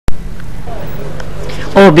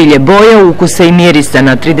Obilje boja, ukusa i mirisa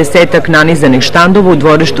na 30-ak nanizanih štandova u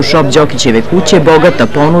dvorištu šop Đokićeve kuće, bogata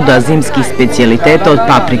ponuda zimskih specijaliteta od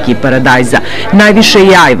paprike i paradajza. Najviše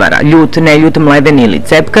je Aјvara, ljut, neljut, mleveni ili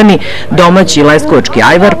cepkani, domaći leskovački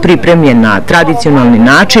ajvar pripremljen na tradicionalni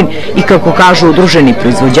način i, kako kažu udruženi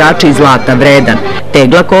proizvođači, zlata vredan.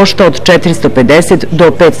 Tegla košta od 450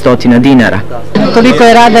 do 500 dinara. Toliko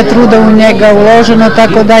je rada, truda u njega uloženo,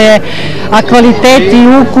 tako da je kvalitet i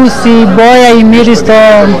ukus i boja i miris to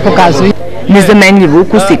pokazuju. Nezamenljiv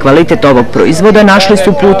ukus i kvalitet ovog proizvoda našli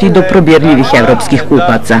su put i do probirljivih evropskih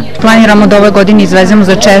kupaca. Planiramo da ove godine izvezemo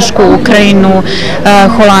za Češku, Ukrajinu,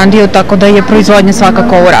 Holandiju, tako da je proizvodnja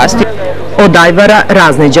svakako u rasti. Od Aјvara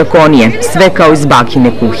razne đakonije, sve kao iz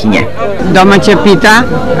bakine kuhinje. Domaća pita,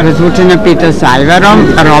 razvučena pita sa ajvarom,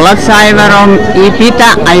 rolat sa ajvarom i pita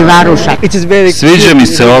ajvaruša. Sviđa mi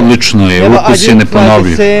se odlično i ukus je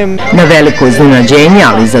neponovljiv. Na veliko iznenađenje,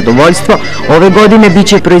 ali i zadovoljstvo, ove godine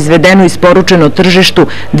biće proizvedeno i isporučeno tržištu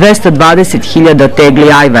 220.000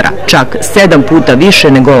 tegli ajvara, čak 7 puta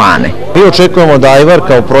više nego lane. Mi očekujemo da Aјvar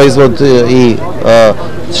kao proizvod i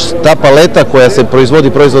ta paleta koja se proizvodi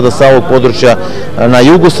proizvoda sa ovog područja na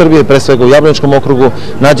jugu Srbije, pre svega u Jablaničkom okrugu,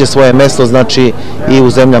 nađe svoje mesto, znači i u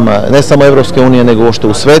zemljama ne samo Evropske unije, nego uopšte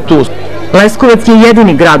u svetu. Leskovac je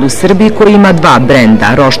jedini grad u Srbiji koji ima dva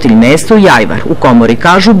brenda, roštilj meso i Aјvar. U komori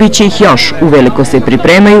kažu biće ih još, uveliko se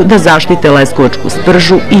pripremaju da zaštite leskovačku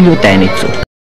spržu i ljutenicu.